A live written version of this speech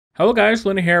Hello guys,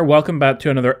 Luna here, welcome back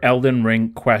to another Elden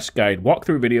Ring quest guide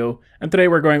walkthrough video, and today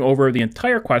we're going over the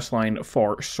entire questline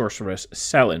for Sorceress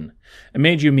Sellen, a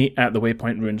mage you meet at the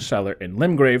Waypoint Ruins cellar in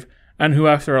Limgrave, and who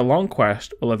after a long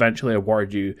quest will eventually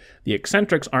award you the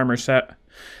Eccentric's armor set,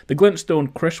 the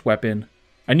Glintstone Crisp weapon,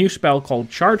 a new spell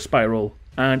called Shard Spiral,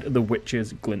 and the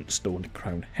Witch's Glintstone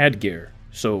crown headgear.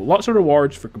 So lots of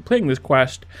rewards for completing this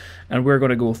quest, and we're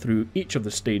going to go through each of the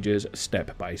stages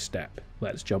step by step.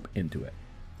 Let's jump into it.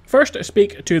 First,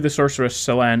 speak to the Sorceress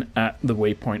Sellen at the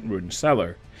Waypoint Ruins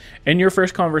cellar. In your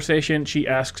first conversation, she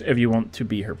asks if you want to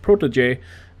be her protege,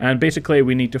 and basically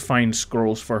we need to find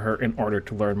scrolls for her in order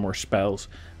to learn more spells,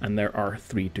 and there are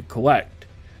 3 to collect.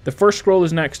 The first scroll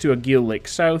is next to Agheel Lake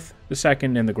South, the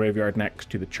second in the graveyard next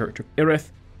to the Church of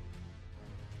Irith,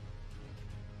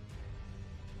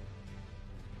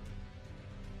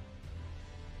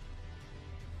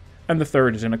 and the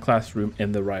third is in a classroom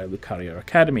in the Raya Lucaria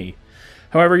Academy.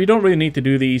 However, you don't really need to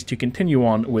do these to continue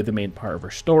on with the main part of her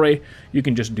story. You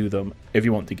can just do them if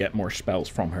you want to get more spells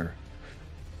from her.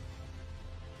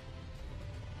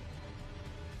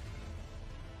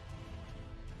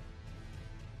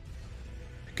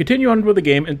 Continue on with the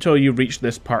game until you reach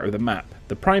this part of the map,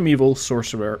 the primeval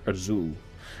Sorcerer Azul.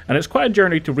 And it's quite a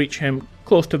journey to reach him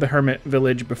close to the Hermit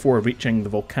Village before reaching the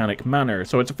Volcanic Manor,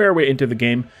 so it's a fair way into the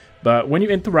game, but when you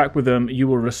interact with him, you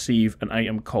will receive an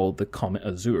item called the Comet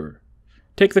Azure.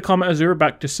 Take the Comet Azure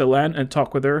back to Sellen and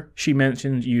talk with her. She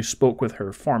mentions you spoke with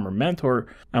her former mentor,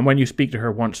 and when you speak to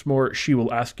her once more, she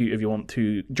will ask you if you want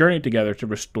to journey together to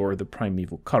restore the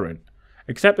primeval current.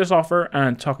 Accept this offer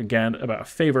and talk again about a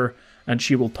favour, and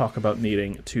she will talk about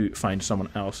needing to find someone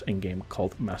else in-game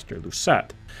called Master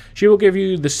Lusat. She will give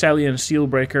you the Sellian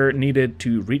Sealbreaker needed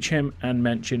to reach him and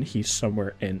mention he's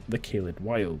somewhere in the Caelid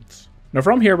Wilds. Now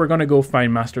from here we're going to go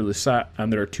find Master Lusat,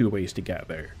 and there are 2 ways to get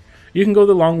there. You can go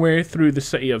the long way through the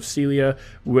city of Celia,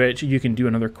 which you can do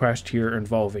another quest here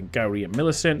involving Gowrie and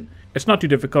Millicent. It's not too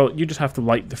difficult, you just have to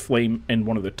light the flame in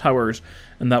one of the towers,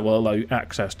 and that will allow you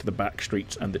access to the back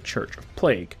streets and the Church of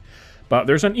Plague. But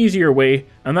there's an easier way,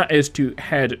 and that is to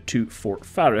head to Fort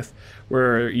Farith,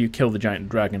 where you kill the giant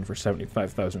dragon for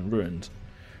 75,000 ruins.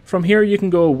 From here you can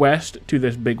go west to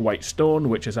this big white stone,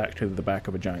 which is actually the back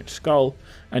of a giant skull,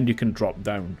 and you can drop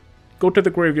down. Go to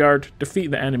the graveyard, defeat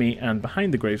the enemy, and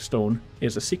behind the gravestone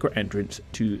is a secret entrance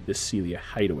to the Celia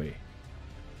hideaway.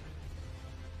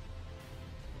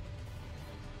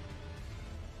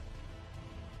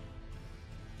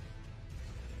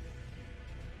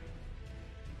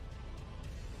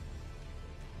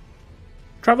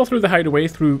 Travel through the hideaway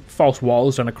through false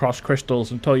walls and across crystals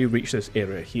until you reach this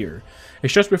area here.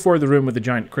 It's just before the room with the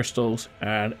giant crystals,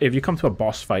 and if you come to a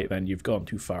boss fight then you've gone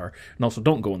too far, and also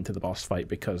don't go into the boss fight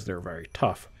because they're very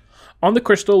tough. On the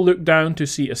crystal, look down to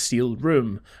see a sealed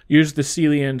room. Use the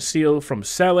Celian seal from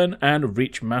Sellen and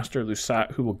reach Master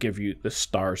Lusat, who will give you the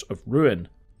Stars of Ruin.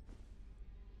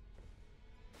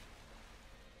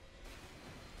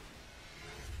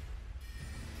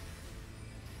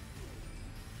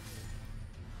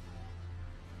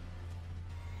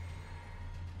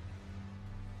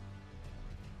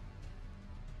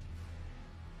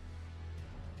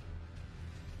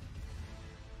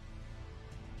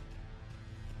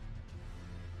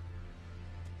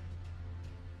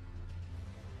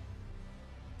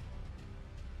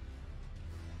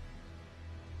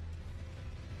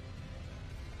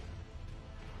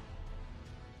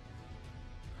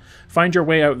 Find your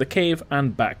way out of the cave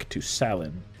and back to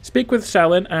Sellen. Speak with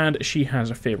Sellen and she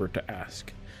has a favour to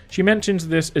ask. She mentions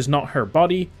this is not her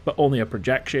body, but only a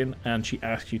projection, and she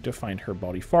asks you to find her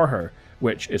body for her,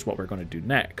 which is what we're going to do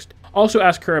next. Also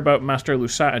ask her about Master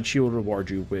Lusat and she will reward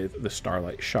you with the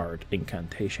Starlight Shard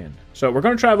incantation. So we're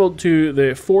going to travel to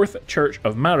the 4th Church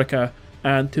of Marika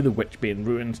and to the Witchbane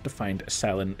Ruins to find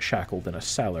Sellen shackled in a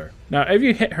cellar. Now if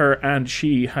you hit her and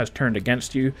she has turned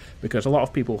against you, because a lot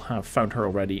of people have found her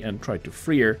already and tried to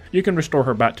free her, you can restore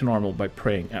her back to normal by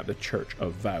praying at the Church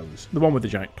of Vows, the one with the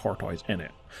giant tortoise in it.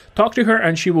 Talk to her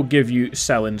and she will give you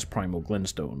Sellen's Primal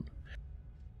Glintstone.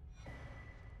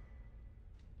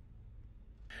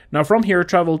 Now from here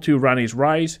travel to Ranni's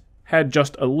Rise, head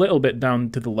just a little bit down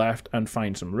to the left and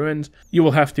find some ruins. You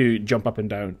will have to jump up and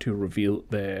down to reveal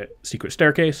the secret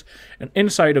staircase, and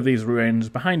inside of these ruins,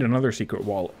 behind another secret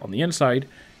wall on the inside,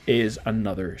 is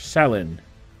another Sellen.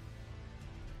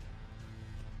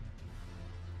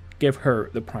 Give her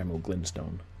the Primal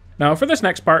Glintstone. Now for this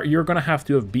next part, you're going to have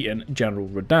to have beaten General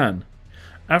Radahn.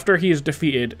 After he is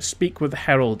defeated, speak with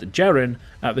Herald Jeren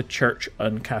at the church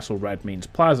on Castle Redmane's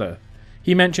Plaza.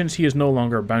 He mentions he is no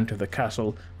longer bound to the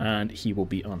castle and he will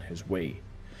be on his way.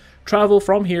 Travel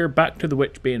from here back to the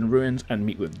Witchbane ruins and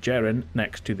meet with Jeren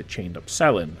next to the chained up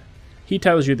Sellen. He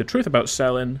tells you the truth about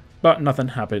Sellen, but nothing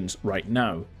happens right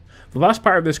now. The last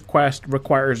part of this quest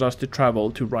requires us to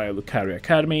travel to Raya Lucaria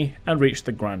Academy and reach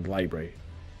the Grand Library.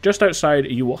 Just outside,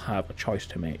 you will have a choice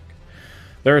to make.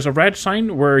 There is a red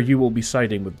sign where you will be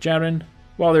siding with Jeren,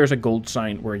 while there is a gold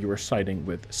sign where you are siding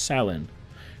with Sellen.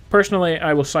 Personally,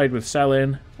 I will side with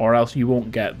Sellen, or else you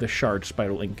won't get the Shard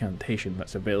Spiral incantation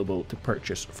that's available to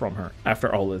purchase from her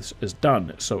after all this is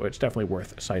done, so it's definitely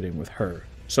worth siding with her.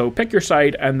 So pick your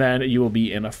side and then you will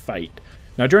be in a fight.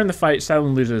 Now during the fight,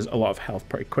 Sellen loses a lot of health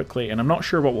pretty quickly, and I'm not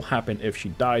sure what will happen if she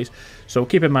dies, so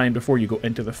keep in mind before you go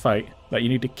into the fight that you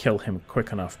need to kill him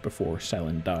quick enough before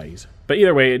Sellen dies. But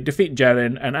either way, defeat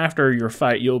Jeren, and after your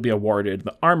fight you'll be awarded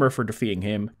the armor for defeating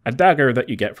him, a dagger that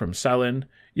you get from Sellen,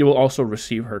 you will also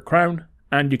receive her crown,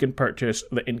 and you can purchase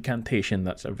the incantation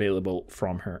that's available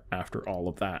from her after all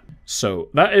of that. So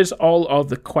that is all of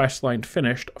the questline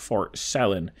finished for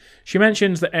Sellen. She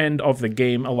mentions the end of the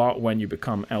game a lot when you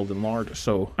become Elden Lord,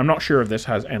 so I'm not sure if this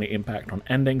has any impact on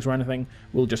endings or anything.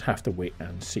 We'll just have to wait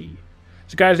and see.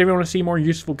 So guys, if you want to see more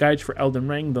useful guides for Elden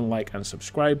Ring, then like and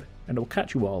subscribe, and I'll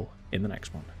catch you all in the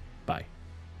next one. Bye.